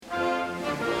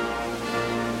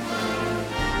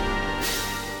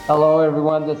Hello,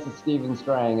 everyone. This is Stephen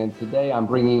Strang, and today I'm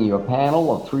bringing you a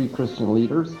panel of three Christian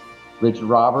leaders, Richard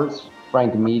Roberts,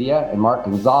 Frank Amedia, and Mark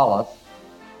Gonzales.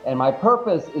 And my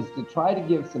purpose is to try to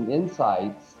give some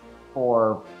insights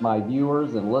for my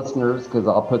viewers and listeners, because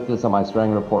I'll put this on my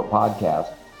Strang Report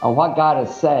podcast, on what God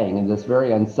is saying in this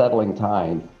very unsettling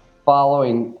time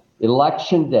following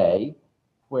Election Day,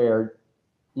 where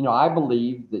I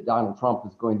believe that Donald Trump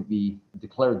is going to be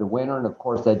declared the winner, and of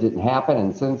course that didn't happen.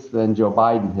 And since then, Joe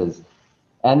Biden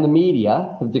and the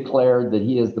media have declared that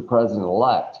he is the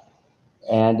president-elect.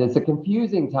 And it's a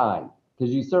confusing time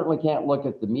because you certainly can't look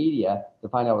at the media to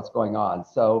find out what's going on.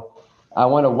 So I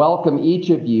want to welcome each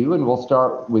of you, and we'll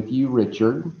start with you,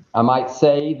 Richard. I might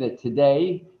say that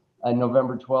today,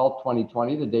 November 12th,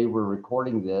 2020, the day we're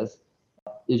recording this,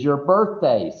 is your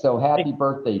birthday. So happy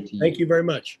birthday to you. Thank you very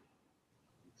much.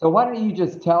 So why don't you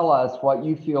just tell us what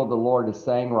you feel the Lord is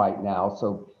saying right now,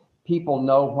 so people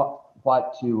know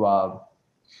what to,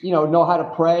 know how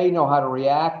to pray, know how to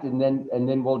react, and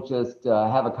then we'll just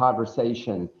have a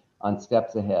conversation on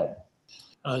steps ahead.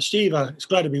 Steve, it's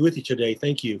glad to be with you today.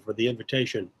 Thank you for the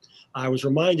invitation. I was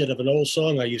reminded of an old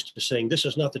song I used to sing. This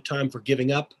is not the time for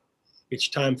giving up. It's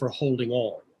time for holding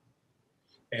on.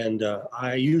 And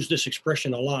I use this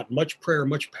expression a lot. Much prayer,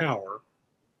 much power.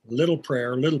 Little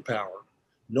prayer, little power.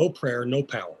 No prayer, no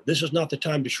power. This is not the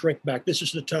time to shrink back. This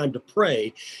is the time to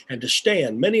pray and to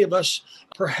stand. Many of us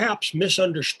perhaps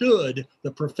misunderstood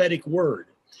the prophetic word.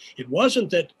 It wasn't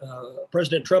that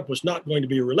President Trump was not going to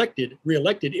be reelected.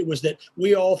 It was that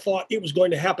we all thought it was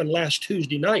going to happen last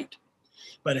Tuesday night.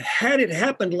 But had it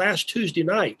happened last Tuesday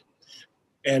night,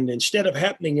 and instead of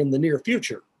happening in the near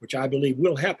future, which I believe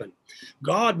will happen,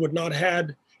 God would not have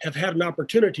had an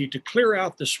opportunity to clear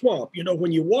out the swamp. You know,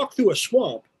 when you walk through a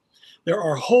swamp, there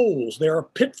are holes, there are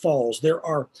pitfalls, there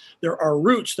are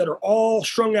roots that are all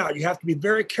strung out. You have to be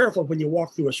very careful when you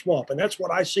walk through a swamp. And that's what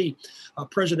I see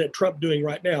President Trump doing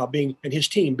right now, and his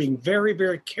team being very,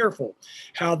 very careful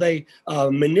how they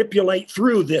manipulate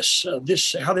through this,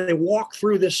 how they walk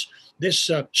through this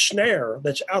snare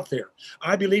that's out there.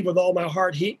 I believe with all my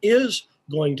heart he is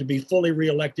going to be fully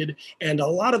reelected, and a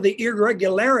lot of the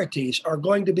irregularities are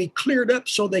going to be cleared up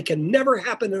so they can never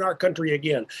happen in our country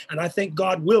again. And I think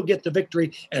God will get the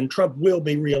victory and Trump will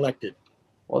be reelected.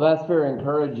 Well, that's very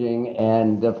encouraging.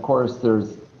 And of course,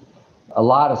 there's a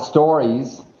lot of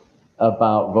stories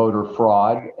about voter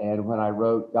fraud. And when I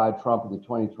wrote Guide Trump in the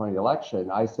 2020 election,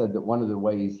 I said that one of the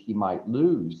ways he might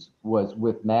lose was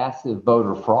with massive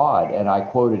voter fraud. And I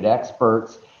quoted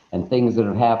experts and things that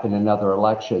have happened in other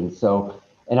elections. So,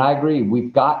 and I agree,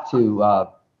 we've got to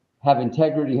have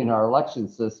integrity in our election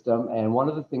system. And one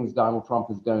of the things Donald Trump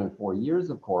has done in 4 years,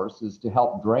 of course, is to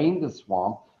help drain the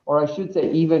swamp, or I should say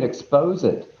even expose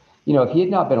it. You know, if he had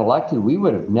not been elected, we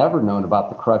would have never known about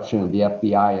the corruption of the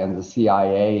FBI and the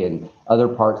CIA and other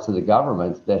parts of the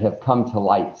government that have come to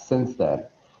light since then.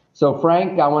 So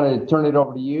Frank, I want to turn it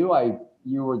over to you.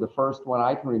 You were the first one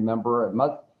I can remember.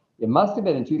 It must have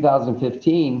been in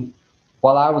 2015,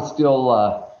 while I was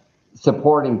still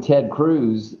supporting Ted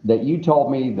Cruz, that you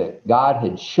told me that God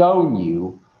had shown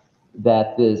you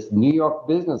that this New York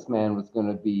businessman was going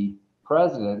to be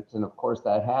president. And of course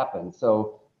that happened.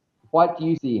 So what do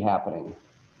you see happening?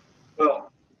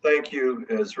 Well, thank you.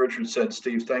 As Richard said,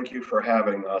 Steve, thank you for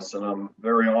having us. And I'm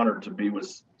very honored to be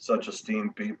with such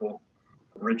esteemed people.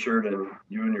 Richard, and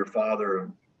you and your father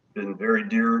have been very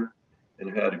dear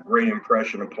and had a great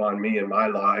impression upon me in my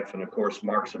life. And of course,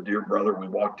 Mark's a dear brother. We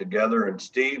walk together. And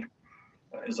Steve,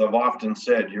 as I've often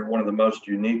said, you're one of the most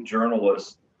unique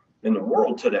journalists in the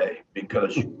world today,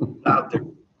 because you're out there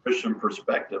Christian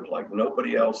perspective like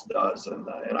nobody else does. And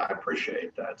I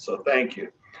appreciate that. So thank you.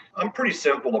 I'm pretty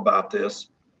simple about this.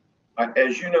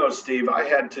 As you know, Steve, I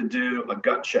had to do a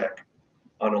gut check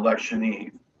on election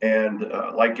eve. And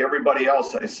like everybody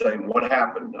else, I say, what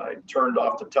happened? I turned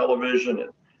off the television at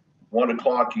 1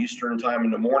 o'clock Eastern time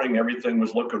in the morning. Everything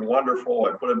was looking wonderful.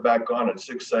 I put it back on at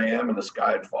 6 a.m. and the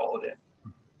sky had fallen in.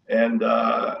 And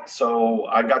so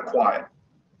I got quiet.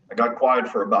 I got quiet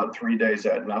for about 3 days.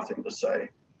 I had nothing to say,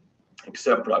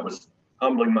 except I was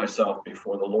humbling myself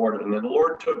before the Lord. And then the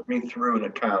Lord took me through an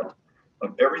account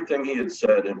of everything he had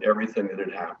said and everything that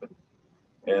had happened.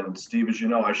 And Steve, as you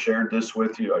know, I shared this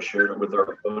with you. I shared it with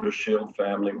our Photo Shield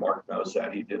family. Mark knows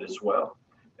that. He did as well.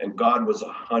 And God was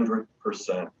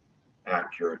 100%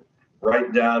 accurate,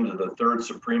 right down to the third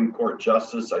Supreme Court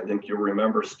Justice. I think you'll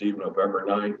remember, Steve, November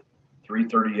 9th,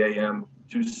 3:30 a.m.,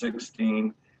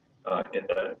 2:16.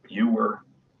 You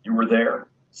were there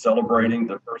celebrating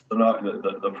the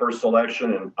first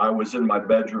election, and I was in my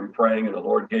bedroom praying, and the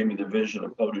Lord gave me the vision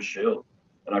of Photo Shield.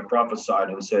 and I prophesied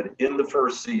and said, in the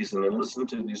first season, and listen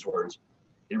to these words,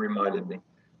 he reminded me,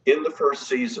 in the first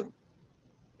season,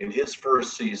 in his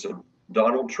first season,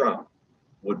 Donald Trump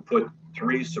would put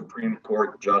 3 Supreme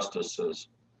Court justices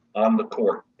on the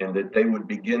court, and that they would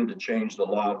begin to change the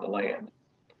law of the land.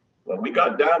 Well, we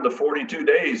got down to 42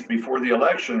 days before the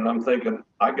election, and I'm thinking,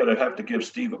 I gotta have to give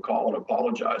Steve a call and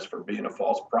apologize for being a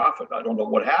false prophet. I don't know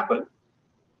what happened,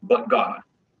 but God.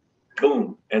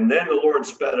 Boom. And then the Lord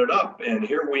sped it up, and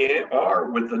here we are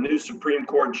with the new Supreme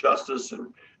Court justice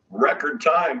in record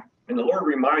time. And the Lord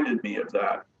reminded me of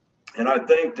that. And I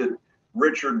think that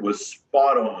Richard was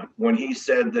spot on when he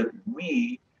said that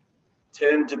we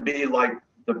tend to be like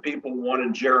the people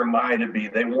wanted Jeremiah to be.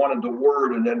 They wanted the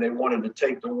word, and then they wanted to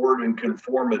take the word and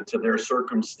conform it to their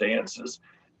circumstances.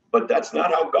 But that's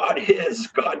not how God is.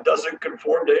 God doesn't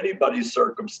conform to anybody's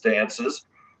circumstances.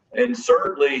 And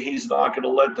certainly he's not going to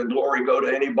let the glory go to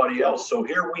anybody else. So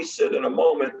here we sit in a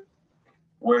moment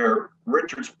where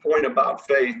Richard's point about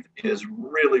faith is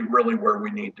really, really where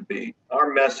we need to be.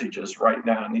 Our messages right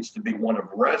now needs to be one of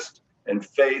rest and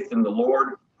faith in the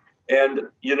Lord. And,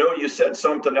 you know, you said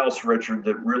something else, Richard,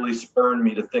 that really spurred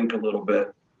me to think a little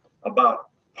bit about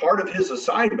part of his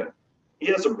assignment. He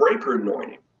has a breaker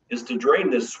anointing, is to drain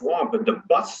this swamp and to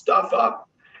bust stuff up.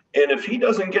 And if he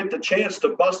doesn't get the chance to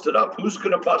bust it up, who's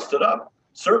going to bust it up?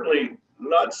 Certainly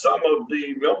not some of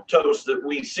the milquetoast that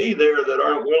we see there that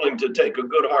aren't willing to take a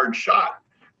good hard shot.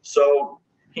 So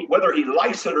whether he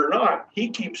likes it or not, he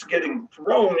keeps getting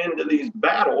thrown into these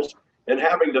battles and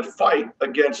having to fight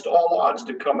against all odds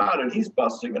to come out, and he's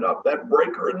busting it up. That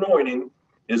breaker anointing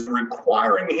is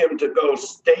requiring him to go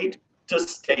state to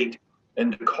state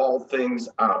and to call things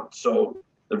out. So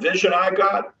the vision I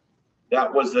got,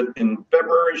 that was that in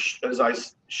February, as I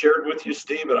shared with you,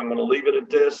 Steve, and I'm going to leave it at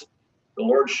this, the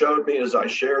Lord showed me as I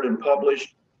shared and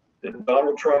published that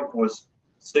Donald Trump was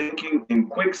sinking in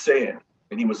quicksand,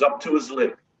 and he was up to his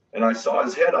lip. And I saw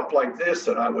his head up like this,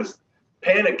 and I was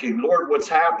panicking, Lord, what's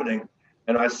happening?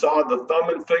 And I saw the thumb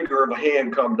and finger of a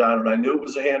hand come down, and I knew it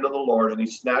was the hand of the Lord, and he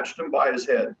snatched him by his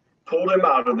head, pulled him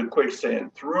out of the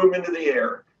quicksand, threw him into the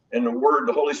air, and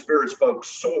the Holy Spirit spoke,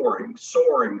 soaring,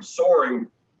 soaring, soaring.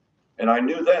 And I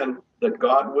knew then that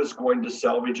God was going to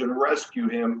salvage and rescue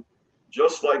him,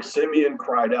 just like Simeon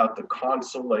cried out the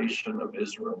consolation of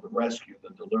Israel, the rescue,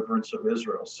 the deliverance of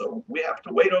Israel. So we have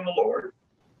to wait on the Lord.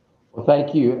 Well,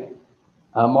 thank you.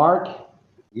 Mark,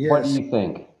 Yes. what do you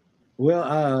think? Well,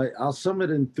 I'll sum it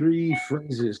in 3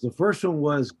 phrases. The first one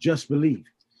was just believe.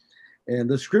 And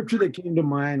the scripture that came to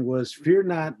mind was, fear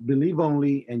not, believe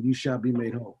only, and you shall be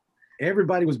made whole.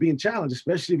 Everybody was being challenged,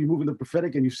 especially if you move in the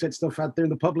prophetic and you set stuff out there in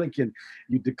the public and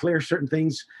you declare certain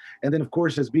things. And then, of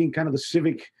course, as being kind of the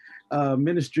civic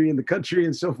ministry in the country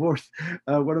and so forth,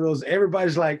 one of those,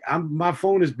 everybody's like, my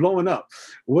phone is blowing up.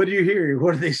 What do you hear?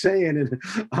 What are they saying? And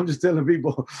I'm just telling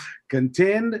people,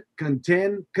 contend,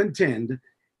 contend, contend,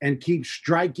 and keep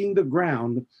striking the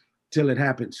ground till it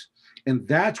happens. And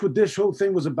that's what this whole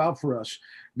thing was about for us,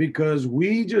 because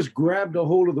we just grabbed a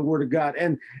hold of the word of God.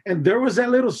 And there was that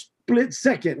little split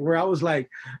second where I was like,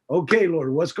 okay,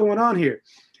 Lord, what's going on here?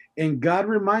 And God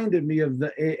reminded me of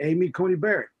the Amy Coney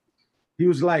Barrett. He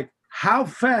was like, how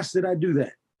fast did I do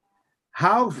that?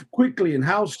 How quickly and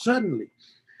how suddenly?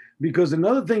 Because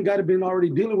another thing God had been already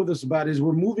dealing with us about is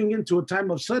we're moving into a time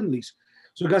of suddenlies.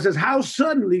 So God says, how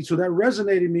suddenly, so that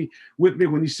resonated with me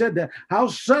when he said that, how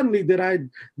suddenly that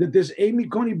this Amy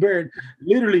Coney Barrett,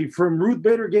 literally from Ruth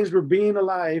Bader Ginsburg being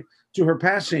alive to her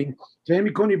passing, to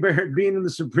Amy Coney Barrett being in the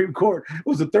Supreme Court,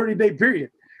 was a 30-day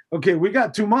period. Okay, we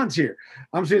got 2 months here.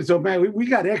 I'm saying, so man, we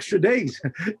got extra days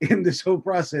in this whole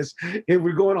process, and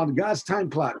we're going on God's time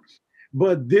clock.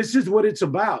 But this is what it's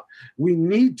about. We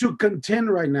need to contend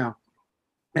right now.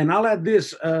 And I'll add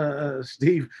this,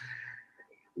 Steve.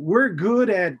 We're good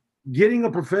at getting a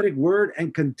prophetic word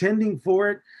and contending for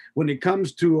it when it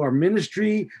comes to our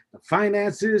ministry, the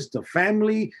finances, to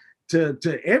family,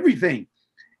 to everything,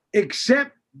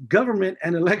 except government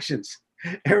and elections.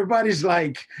 Everybody's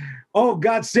like, oh,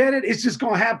 God said it. It's just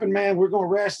going to happen, man. We're going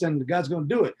to rest and God's going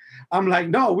to do it. I'm like,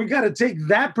 no, we got to take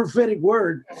that prophetic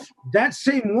word, that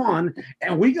same one,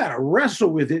 and we got to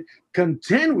wrestle with it,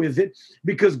 contend with it,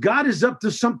 because God is up to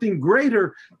something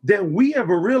greater than we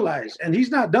ever realized. And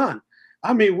he's not done.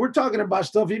 I mean, we're talking about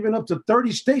stuff even up to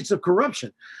 30 states of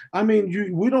corruption. I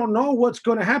mean, we don't know what's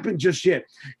going to happen just yet.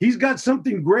 He's got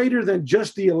something greater than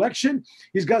just the election.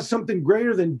 He's got something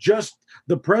greater than just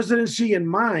the presidency in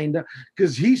mind,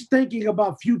 because he's thinking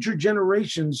about future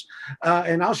generations.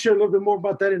 And I'll share a little bit more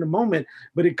about that in a moment,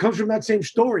 but it comes from that same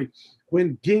story.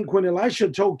 When Elisha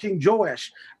told King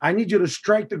Joash, I need you to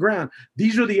strike the ground.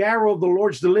 These are the arrow of the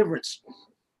Lord's deliverance.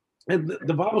 And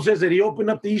the Bible says that he opened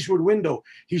up the eastward window.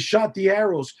 He shot the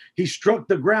arrows. He struck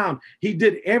the ground. He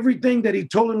did everything that he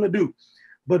told him to do.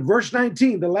 But verse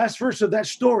 19, the last verse of that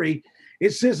story,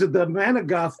 it says that the man of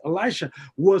God, Elisha,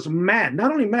 was mad.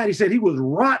 Not only mad, he said he was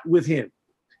wroth with him.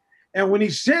 And when he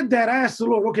said that, I asked the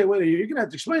Lord, okay, wait, you're going to have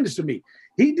to explain this to me.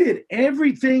 He did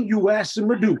everything you asked him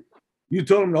to do. You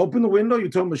told him to open the window. You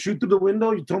told him to shoot through the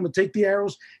window. You told him to take the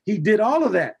arrows. He did all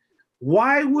of that.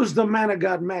 Why was the man of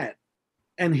God mad?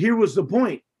 And here was the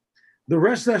point. The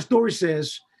rest of that story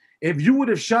says, if you would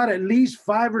have shot at least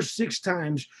 5 or 6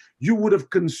 times, you would have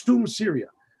consumed Syria.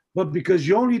 But because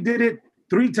you only did it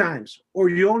 3 times, or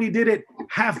you only did it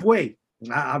halfway,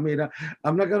 I'm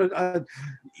not going to,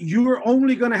 you're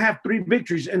only going to have 3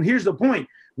 victories. And here's the point.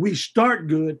 We start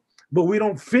good, but we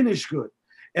don't finish good.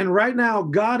 And right now,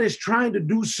 God is trying to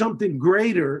do something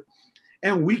greater,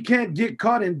 and we can't get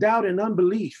caught in doubt and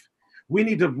unbelief. We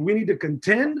need to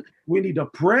contend. We need to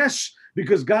press,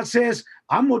 because God says,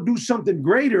 I'm going to do something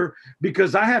greater,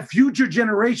 because I have future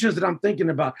generations that I'm thinking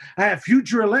about. I have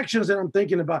future elections that I'm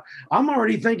thinking about. I'm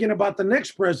already thinking about the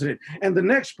next president and the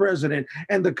next president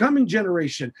and the coming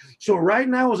generation. So right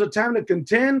now is a time to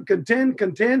contend,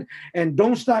 and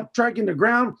don't stop striking the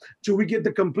ground till we get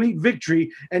the complete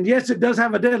victory. And yes, it does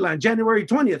have a deadline, January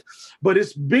 20th, but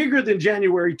it's bigger than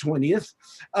January 20th.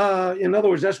 In other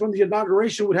words, that's when the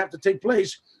inauguration would have to take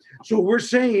place. So we're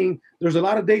saying there's a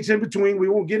lot of dates in between. We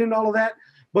won't get into all of that.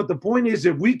 But the point is,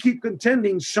 if we keep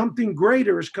contending, something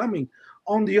greater is coming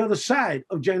on the other side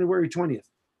of January 20th.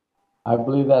 I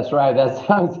believe that's right. That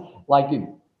sounds like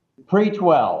you preach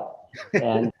well.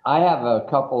 And I have a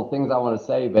couple of things I want to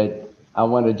say, but I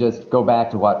want to just go back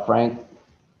to what Frank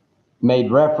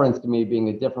made reference to me being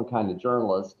a different kind of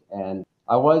journalist. And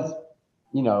I was,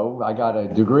 I got a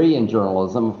degree in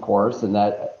journalism, of course, in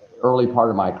that early part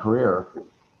of my career.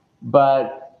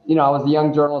 But, I was a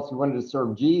young journalist who wanted to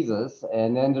serve Jesus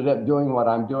and ended up doing what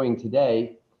I'm doing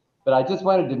today. But I just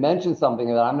wanted to mention something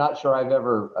that I'm not sure I've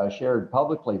ever shared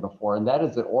publicly before, and that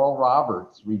is that Oral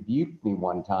Roberts rebuked me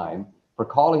one time for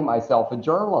calling myself a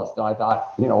journalist. And I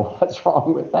thought, what's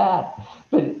wrong with that?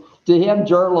 But to him,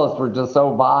 journalists were just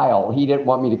so vile. He didn't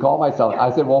want me to call myself.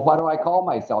 I said, well, what do I call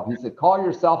myself? He said, call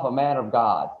yourself a man of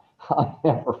God. I'll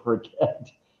never forget.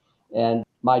 And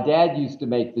my dad used to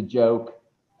make the joke.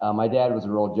 My dad was a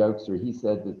real jokester. He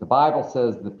said that the Bible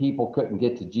says the people couldn't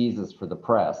get to Jesus for the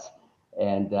press.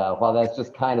 And while that's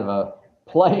just kind of a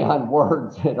play on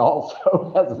words, it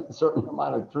also has a certain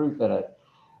amount of truth in it.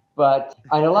 But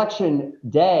on election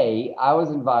day, I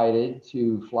was invited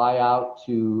to fly out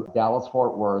to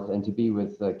Dallas-Fort Worth and to be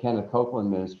with Kenneth Copeland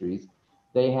Ministries.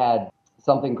 They had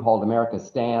something called America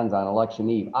Stands on election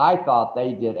eve. I thought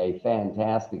they did a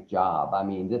fantastic job. I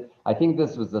mean, I think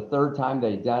this was the 3rd time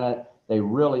they'd done it. They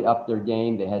really upped their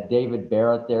game. They had David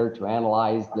Barrett there to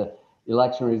analyze the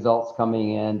election results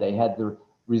coming in. They had the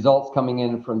results coming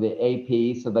in from the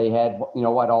AP. So they had,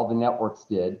 what all the networks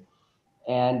did.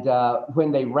 And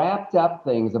when they wrapped up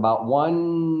things about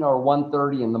 1 or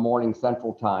 1:30 in the morning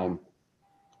Central Time,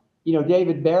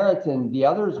 David Barrett and the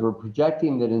others were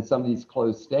projecting that in some of these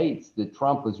closed states that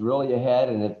Trump was really ahead.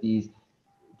 And if these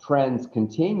trends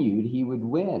continued, he would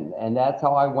win. And that's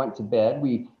how I went to bed.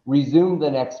 We resumed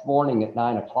the next morning at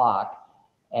 9 o'clock.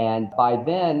 And by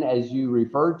then, as you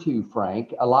referred to,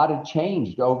 Frank, a lot had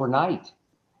changed overnight.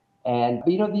 And,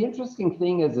 the interesting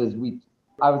thing is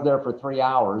I was there for 3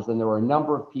 hours, and there were a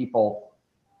number of people.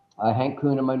 Hank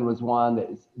Kuhneman was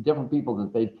one, different people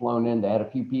that they'd flown in. They had a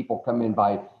few people come in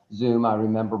by Zoom. I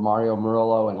remember Mario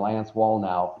Murillo and Lance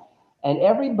Wallnau. And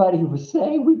everybody was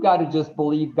saying, we've got to just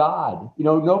believe God.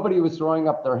 Nobody was throwing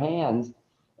up their hands.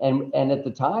 And at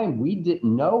the time, we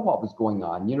didn't know what was going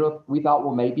on. We thought,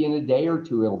 well, maybe in a day or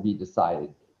two, it'll be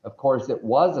decided. Of course, it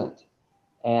wasn't.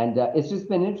 And it's just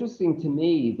been interesting to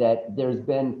me that there's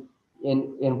been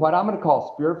in what I'm going to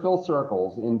call spirit-filled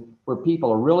circles, where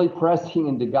people are really pressing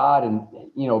into God and,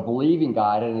 believing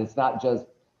God. And it's not just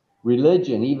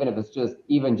religion, even if it's just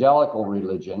evangelical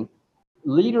religion.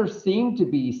 Leaders seem to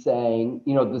be saying,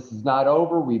 this is not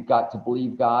over. We've got to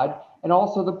believe God. And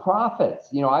also the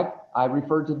prophets. I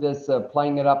referred to this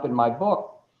playing it up in my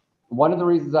book. One of the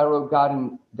reasons I wrote God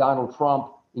and Donald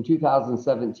Trump in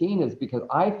 2017 is because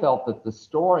I felt that the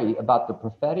story about the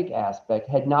prophetic aspect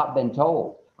had not been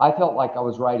told. I felt like I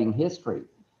was writing history.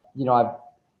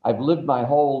 I've lived my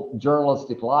whole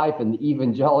journalistic life in the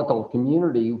evangelical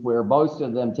community, where most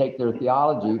of them take their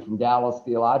theology from Dallas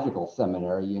Theological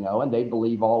Seminary, and they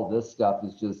believe all of this stuff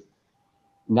is just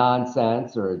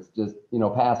nonsense, or it's just,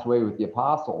 passed away with the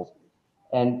apostles.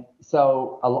 And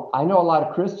so I know a lot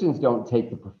of Christians don't take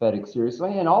the prophetic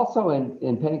seriously, and also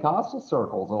in Pentecostal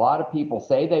circles, a lot of people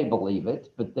say they believe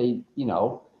it, but they,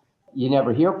 you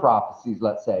never hear prophecies,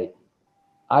 let's say.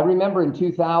 I remember in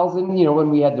 2000, when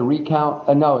we had the recount,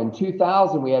 in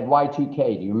 2000 we had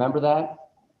Y2K. Do you remember that?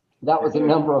 That was a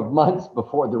number of months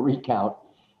before the recount.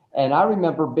 And I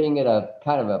remember being at a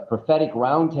kind of a prophetic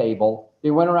roundtable.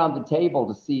 They went around the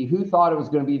table to see who thought it was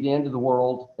going to be the end of the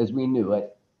world as we knew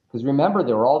it. Because remember,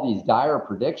 there were all these dire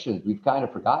predictions. We've kind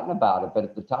of forgotten about it, but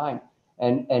at the time,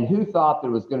 and who thought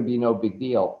there was going to be no big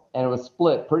deal. And it was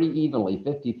split pretty evenly,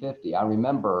 50-50. I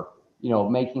remember,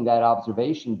 making that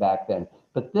observation back then.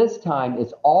 But this time,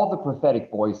 it's all the prophetic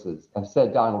voices have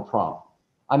said Donald Trump.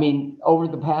 I mean, over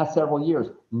the past several years,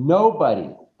 nobody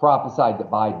prophesied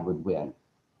that Biden would win.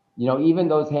 Even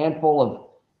those handful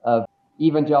of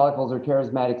evangelicals or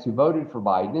charismatics who voted for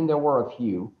Biden, and there were a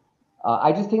few.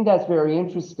 I just think that's very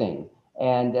interesting.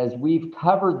 And as we've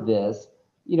covered this,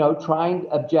 trying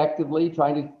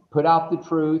to put out the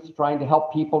truth, trying to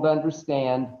help people to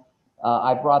understand,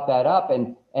 I brought that up.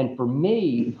 And for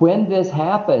me, when this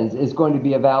happens, is going to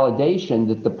be a validation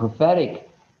that the prophetic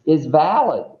is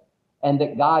valid and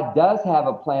that God does have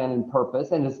a plan and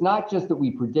purpose. And it's not just that we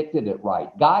predicted it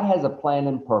right. God has a plan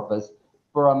and purpose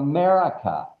for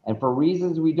America. And for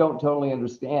reasons we don't totally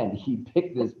understand, he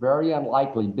picked this very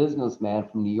unlikely businessman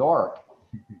from New York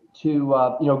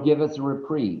to, give us a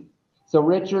reprieve. So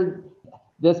Richard,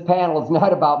 this panel is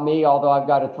not about me, although I've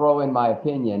got to throw in my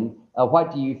opinion.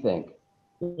 What do you think?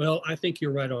 Well, I think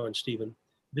you're right on, Stephen.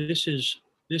 This is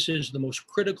the most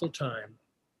critical time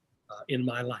in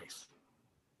my life,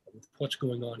 with what's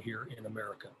going on here in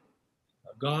America.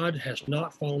 God has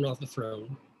not fallen off the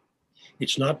throne.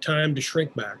 It's not time to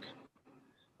shrink back.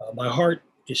 My heart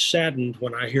is saddened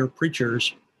when I hear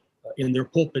preachers in their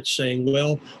pulpits saying,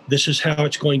 well, this is how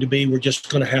it's going to be. We're just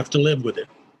going to have to live with it.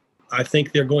 I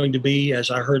think they're going to be,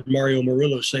 as I heard Mario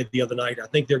Murillo say the other night, I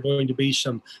think they're going to be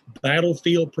some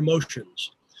battlefield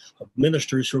promotions of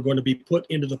ministers who are going to be put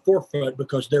into the forefront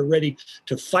because they're ready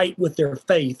to fight with their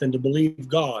faith and to believe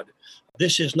God.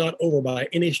 This is not over by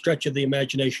any stretch of the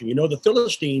imagination. The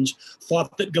Philistines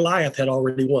thought that Goliath had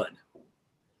already won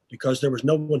because there was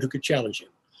no one who could challenge him.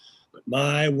 But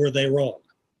my, were they wrong.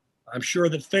 I'm sure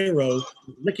that Pharaoh was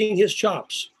licking his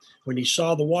chops when he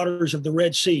saw the waters of the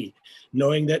Red Sea,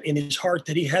 knowing that in his heart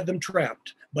that he had them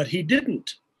trapped, but he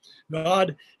didn't.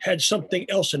 God had something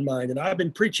else in mind. And I've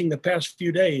been preaching the past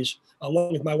few days,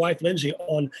 along with my wife, Lindsay,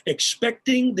 on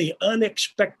expecting the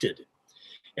unexpected.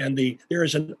 And there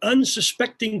is an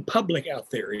unsuspecting public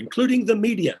out there, including the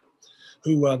media,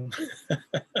 who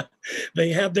they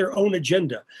have their own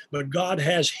agenda, but God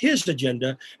has his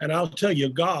agenda. And I'll tell you,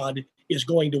 God is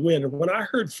going to win. And when I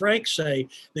heard Frank say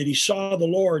that he saw the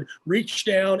Lord reach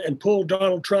down and pull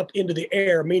Donald Trump into the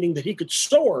air, meaning that he could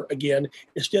soar again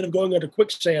instead of going under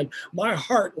quicksand, my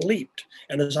heart leaped.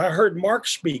 And as I heard Mark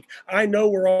speak, I know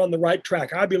we're on the right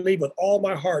track. I believe with all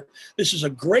my heart, this is a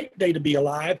great day to be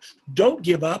alive. Don't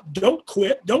give up. Don't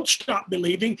quit. Don't stop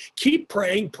believing. Keep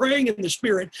praying in the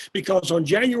Spirit, because on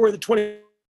January the 20th,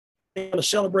 we're going to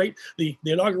celebrate the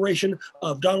inauguration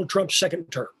of Donald Trump's second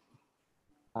term.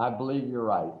 I believe you're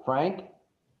right. Frank?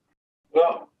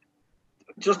 Well,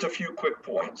 just a few quick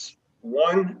points.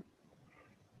 One,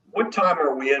 what time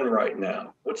are we in right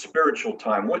now? What spiritual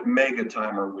time, what mega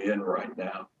time are we in right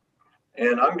now?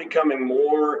 And I'm becoming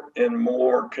more and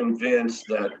more convinced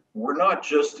that we're not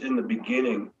just in the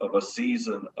beginning of a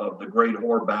season of the great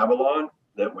whore Babylon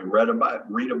that we read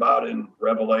about in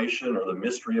Revelation, or the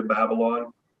mystery of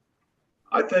Babylon.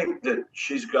 I think that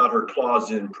she's got her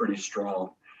claws in pretty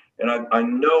strong. And I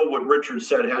know what Richard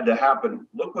said had to happen.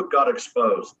 Look what got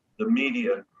exposed: the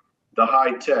media, the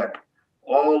high tech,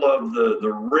 all of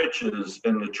the riches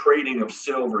and the trading of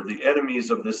silver, the enemies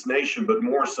of this nation, but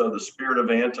more so the spirit of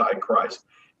Antichrist.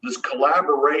 This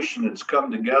collaboration that's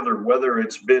come together, whether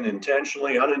it's been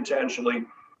intentionally, unintentionally,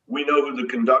 we know who the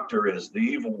conductor is, the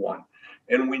evil one.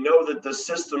 And we know that the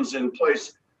system's in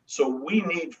place. So we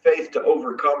need faith to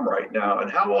overcome right now. And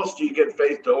how else do you get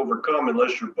faith to overcome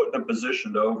unless you're put in a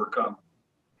position to overcome?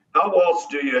 How else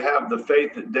do you have the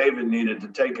faith that David needed to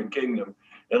take a kingdom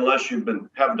unless you've been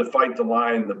having to fight the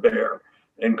lion, the bear,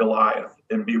 and Goliath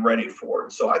and be ready for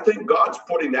it? So I think God's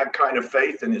putting that kind of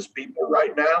faith in his people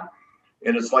right now.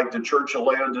 And it's like the church of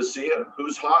Laodicea: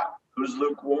 who's hot, who's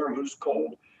lukewarm, who's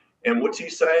cold. And what's he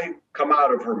saying? Come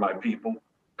out of her, my people.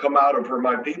 Come out of her,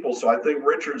 my people. So I think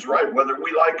Richard's right. Whether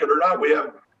we like it or not, we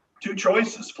have two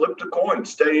choices. Flip the coin,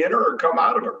 stay in her or come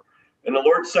out of her. And the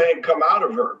Lord's saying, come out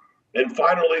of her. And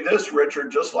finally, this,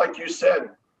 Richard, just like you said,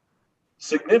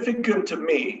 significant to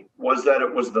me was that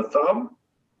it was the thumb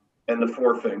and the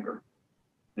forefinger,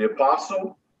 the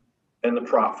apostle and the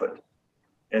prophet.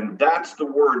 And that's the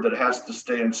word that has to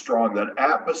stand strong. That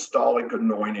apostolic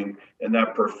anointing and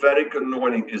that prophetic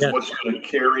anointing is Yes. what's going to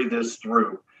carry this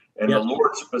through. And Yes. the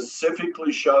Lord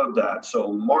specifically showed that.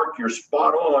 So, Mark, you're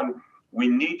spot on. We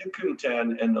need to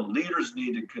contend, and the leaders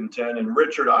need to contend. And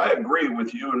Richard, I agree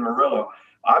with you and Murillo.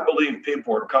 I believe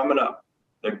people are coming up,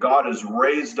 that God has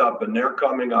raised up, and they're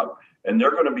coming up, and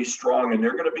they're going to be strong, and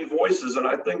they're going to be voices. And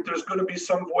I think there's going to be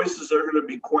some voices that are going to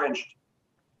be quenched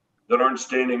that aren't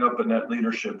standing up in that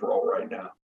leadership role right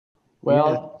now.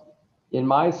 Well, in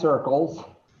my circles,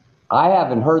 I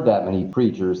haven't heard that many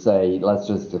preachers say, let's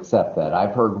just accept that.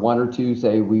 I've heard one or two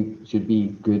say we should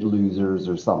be good losers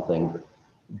or something.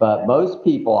 But most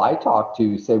people I talk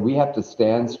to say we have to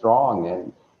stand strong.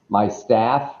 And my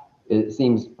staff, it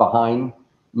seems behind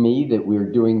me that we're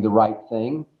doing the right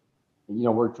thing. You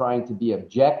know, we're trying to be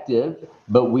objective,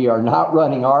 but we are not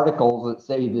running articles that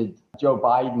say that Joe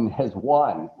Biden has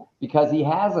won, because he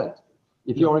hasn't.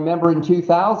 If you'll remember in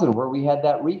 2000, where we had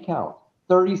that recount,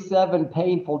 37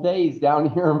 painful days down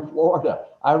here in Florida.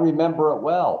 I remember it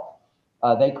well.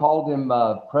 They called him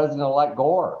President-elect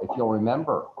Gore, if you'll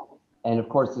remember. And of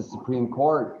course, the Supreme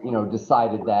Court, you know,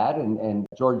 decided that, and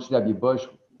George W. Bush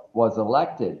was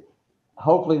elected.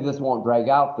 Hopefully this won't drag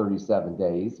out 37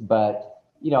 days, but,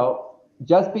 you know,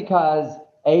 just because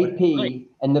AP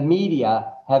and the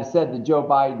media have said that Joe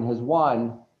Biden has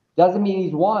won, doesn't mean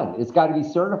he's won. It's got to be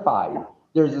certified.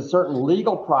 There's a certain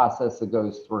legal process that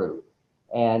goes through.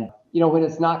 And, you know, when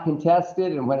it's not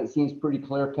contested and when it seems pretty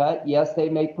clear cut, yes, they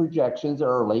make projections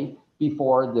early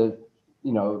before the,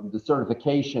 you know, the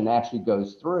certification actually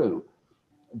goes through.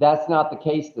 That's not the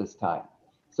case this time.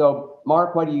 So,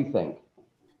 Mark, what do you think?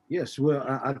 Yes, well,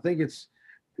 I think it's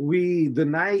the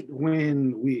night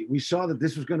when we saw that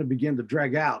this was going to begin to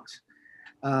drag out,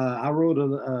 I wrote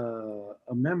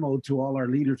a memo to all our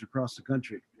leaders across the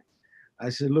country. I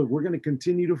said, look, we're going to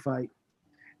continue to fight.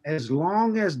 As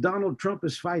long as Donald Trump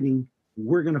is fighting,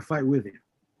 we're going to fight with him.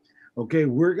 Okay,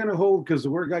 we're going to hold, because the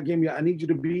word God gave me, I need you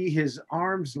to be his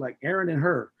arms like Aaron and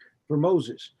Hur for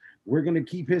Moses. We're going to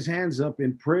keep his hands up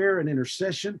in prayer and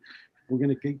intercession. We're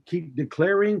going to keep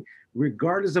declaring,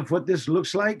 regardless of what this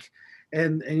looks like.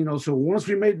 And you know, so once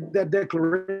we made that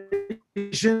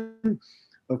declaration,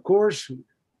 of course,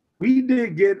 we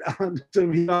did get on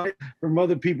some heat from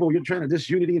other people. You're trying to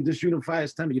disunity and disunify.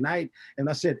 It's time to unite. And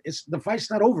I said, the fight's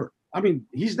not over. I mean,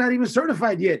 he's not even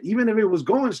certified yet, even if it was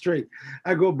going straight.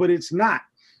 I go, but it's not.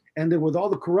 And then with all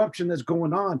the corruption that's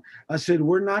going on, I said,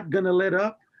 we're not going to let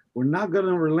up. We're not going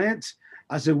to relent.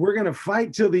 I said, we're going to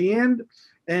fight till the end,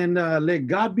 and let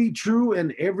God be true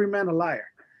and every man a liar.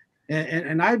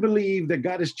 And I believe that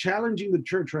God is challenging the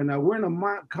church right now. We're in a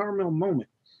Mount Carmel moment.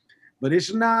 But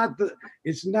it's not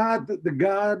the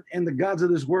God and the gods of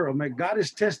this world, man. God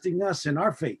is testing us in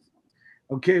our faith.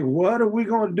 Okay, what are we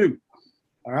going to do?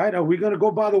 All right, are we going to go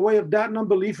by the way of doubt and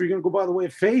unbelief? Or are you going to go by the way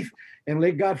of faith and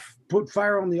let God put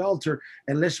fire on the altar,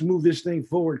 and let's move this thing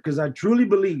forward? Because I truly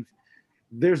believe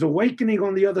there's awakening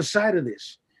on the other side of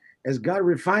this as God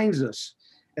refines us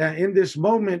in this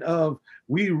moment of,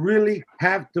 we really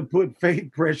have to put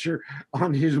faith pressure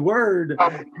on his word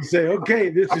and say, okay,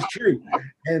 this is true.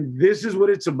 And this is what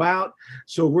it's about.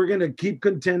 So we're going to keep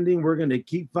contending. We're going to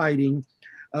keep fighting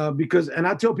because, and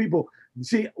I tell people,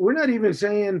 see, we're not even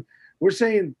saying, we're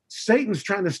saying Satan's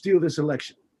trying to steal this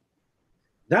election.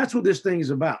 That's what this thing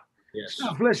is about. Yes. It's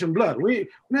not flesh and blood. We're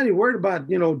not even worried about,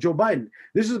 you know, Joe Biden.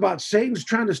 This is about Satan's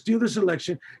trying to steal this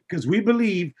election, because we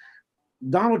believe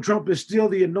Donald Trump is still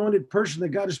the anointed person that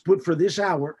God has put for this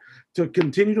hour to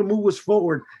continue to move us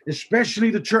forward, especially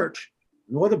the church.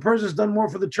 No other person has done more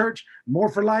for the church, more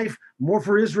for life, more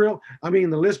for Israel. I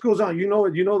mean, the list goes on. You know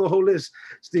it. You know the whole list,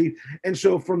 Steve. And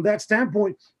so from that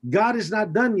standpoint, God is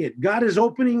not done yet. God is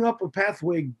opening up a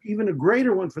pathway, even a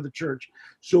greater one for the church.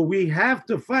 So we have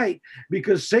to fight,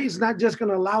 because Satan's not just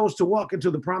going to allow us to walk into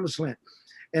the promised land.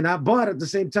 But at the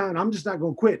same time, I'm just not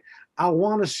going to quit. I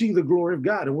want to see the glory of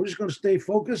God, and we're just going to stay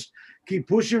focused, keep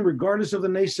pushing regardless of the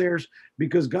naysayers,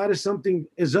 because God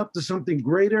is up to something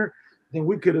greater than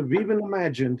we could have even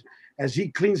imagined as he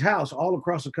cleans house all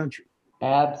across the country.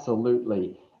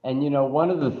 Absolutely. And, you know,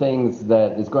 one of the things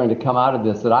that is going to come out of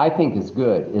this that I think is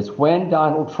good is when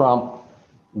Donald Trump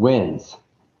wins,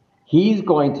 he's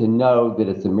going to know that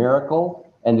it's a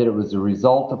miracle and that it was a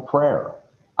result of prayer.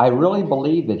 I really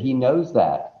believe that he knows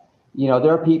that. You know,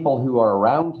 there are people who are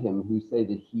around him who say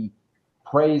that he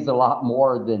prays a lot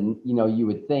more than, you know, you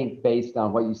would think based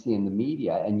on what you see in the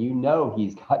media. And you know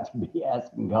he's got to be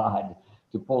asking God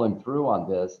to pull him through on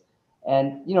this.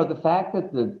 And, the fact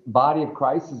that the body of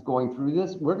Christ is going through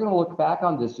this, we're going to look back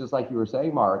on this, just like you were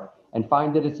saying, Mark, and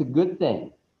find that it's a good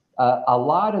thing. A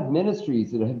lot of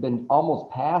ministries that have been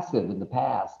almost passive in the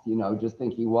past, just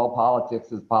thinking, well,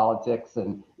 politics is politics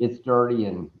and it's dirty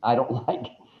and I don't like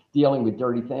dealing with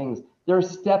dirty things. They're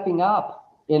stepping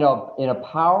up in a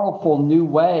powerful new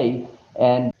way,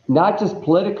 and not just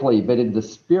politically, but in the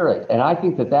spirit. And I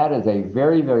think that is a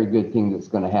very, very good thing that's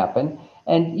going to happen.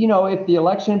 And, if the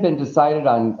election had been decided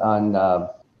on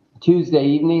Tuesday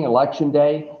evening, election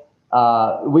day,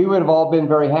 we would have all been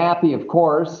very happy, of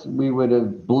course. We would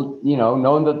have,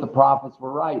 known that the prophets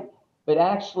were right. But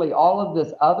actually, all of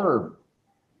this other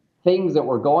things that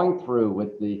we're going through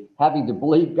with the having to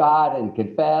believe God and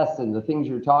confess and the things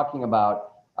you're talking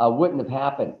about wouldn't have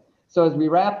happened. So as we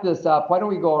wrap this up, why don't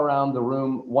we go around the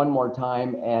room one more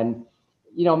time? And,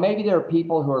 maybe there are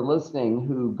people who are listening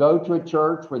who go to a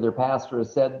church where their pastor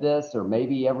has said this, or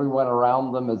maybe everyone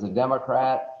around them is a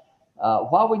Democrat.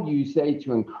 What would you say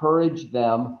to encourage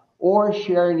them, or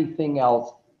share anything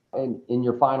else in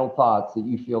your final thoughts that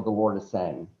you feel the Lord is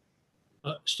saying?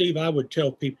 Steve, I would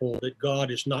tell people that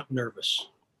God is not nervous.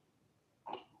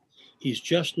 He's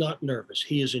just not nervous.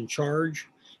 He is in charge,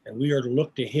 and we are to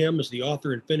look to him as the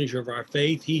author and finisher of our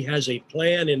faith. He has a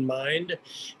plan in mind,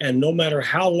 and no matter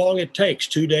how long it takes,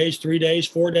 2 days, 3 days,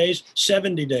 4 days,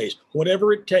 70 days,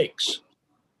 whatever it takes,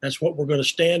 that's what we're going to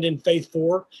stand in faith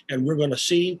for, and we're going to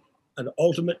see an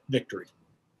ultimate victory.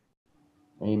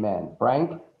 Amen.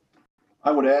 Frank? I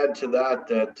would add to that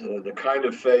the kind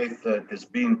of faith that is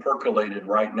being percolated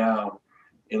right now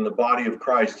in the body of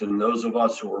Christ, and those of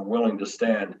us who are willing to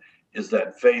stand, is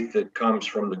that faith that comes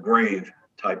from the grave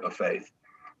type of faith.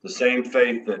 The same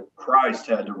faith that Christ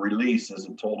had to release, as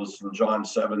it told us in John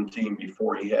 17,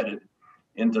 before he headed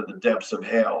into the depths of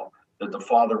hell, that the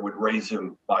Father would raise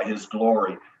him by his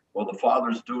glory. Well, the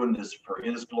Father's doing this for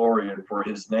his glory and for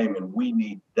his name, and we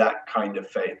need that kind of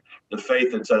faith. The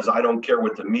faith that says, I don't care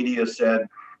what the media said,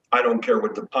 I don't care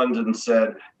what the pundits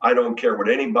said, I don't care what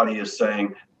anybody is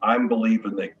saying. I'm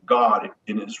believing that God,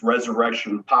 in his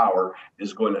resurrection power,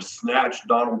 is going to snatch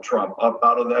Donald Trump up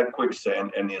out of that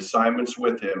quicksand and the assignments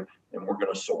with him, and we're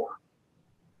going to soar.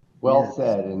 Well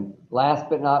said. And last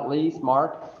but not least,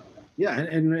 Mark? Yeah,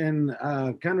 and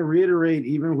kind of reiterate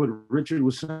even what Richard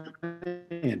was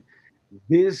saying.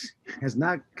 This has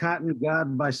not caught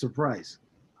God by surprise.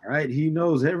 All right, he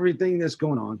knows everything that's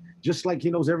going on, just like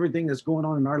he knows everything that's going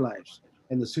on in our lives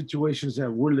and the situations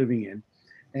that we're living in.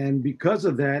 And because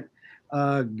of that,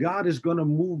 God is going to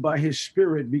move by his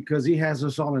spirit, because he has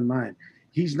us all in mind.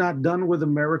 He's not done with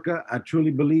America. I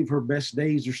truly believe her best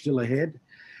days are still ahead.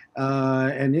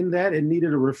 And in that, it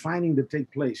needed a refining to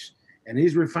take place. And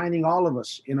he's refining all of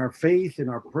us in our faith, in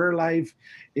our prayer life,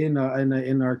 in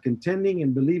our contending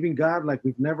and believing God like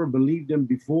we've never believed him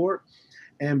before.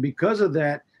 And because of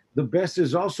that, the best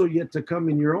is also yet to come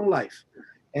in your own life.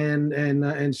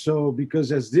 And so,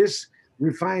 because as this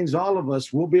refines all of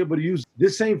us, we'll be able to use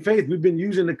this same faith we've been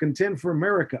using to contend for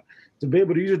America, to be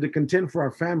able to use it to contend for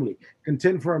our family,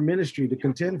 contend for our ministry, to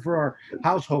contend for our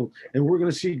household. And we're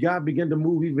going to see God begin to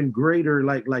move even greater,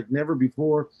 like never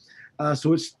before.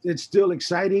 So it's still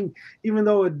exciting, even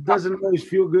though it doesn't always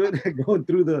feel good going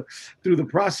through the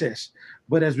process.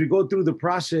 But as we go through the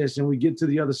process and we get to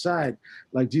the other side,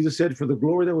 like Jesus said, for the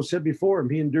glory that was set before him,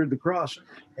 he endured the cross.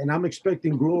 And I'm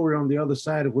expecting glory on the other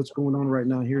side of what's going on right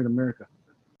now here in America.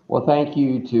 Well, thank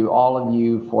you to all of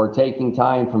you for taking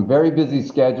time from very busy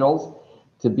schedules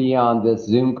to be on this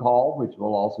Zoom call, which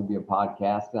will also be a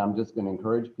podcast. And I'm just going to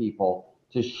encourage people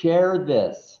to share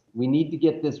this. We need to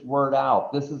get this word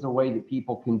out. This is a way that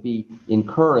people can be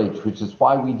encouraged, which is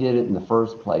why we did it in the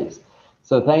first place.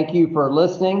 So thank you for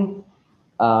listening.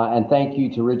 And thank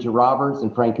you to Richard Roberts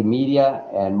and Frank Amedia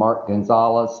and Mark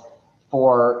Gonzales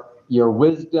for your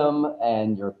wisdom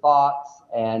and your thoughts.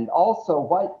 And also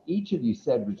what each of you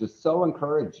said was just so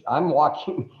encouraged. I'm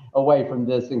walking away from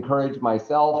this encouraged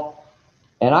myself.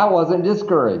 And I wasn't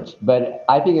discouraged, but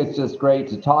I think it's just great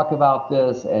to talk about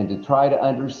this and to try to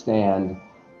understand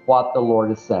what the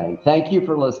Lord is saying. Thank you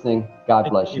for listening. God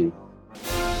bless you.